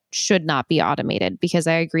what should not be automated. Because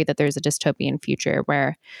I agree that there's a dystopian future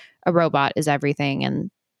where a robot is everything and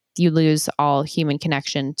you lose all human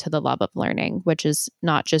connection to the love of learning, which is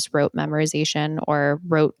not just rote memorization or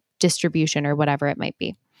rote distribution or whatever it might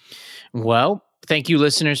be. Well, thank you,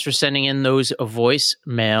 listeners, for sending in those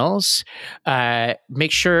voicemails.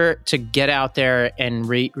 Make sure to get out there and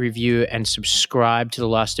rate, review, and subscribe to The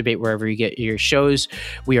Lost Debate wherever you get your shows.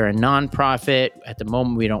 We are a nonprofit. At the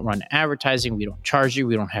moment, we don't run advertising. We don't charge you.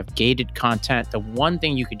 We don't have gated content. The one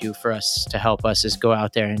thing you could do for us to help us is go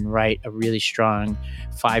out there and write a really strong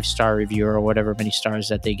 5-star review or whatever many stars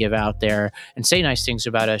that they give out there, and say nice things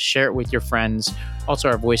about us. Share it with your friends. Also,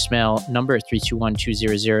 our voicemail number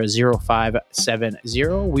 321-200-0570.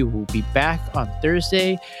 We will be back on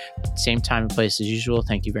Thursday, same time and place as usual.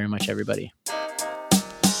 Thank you very much, everybody.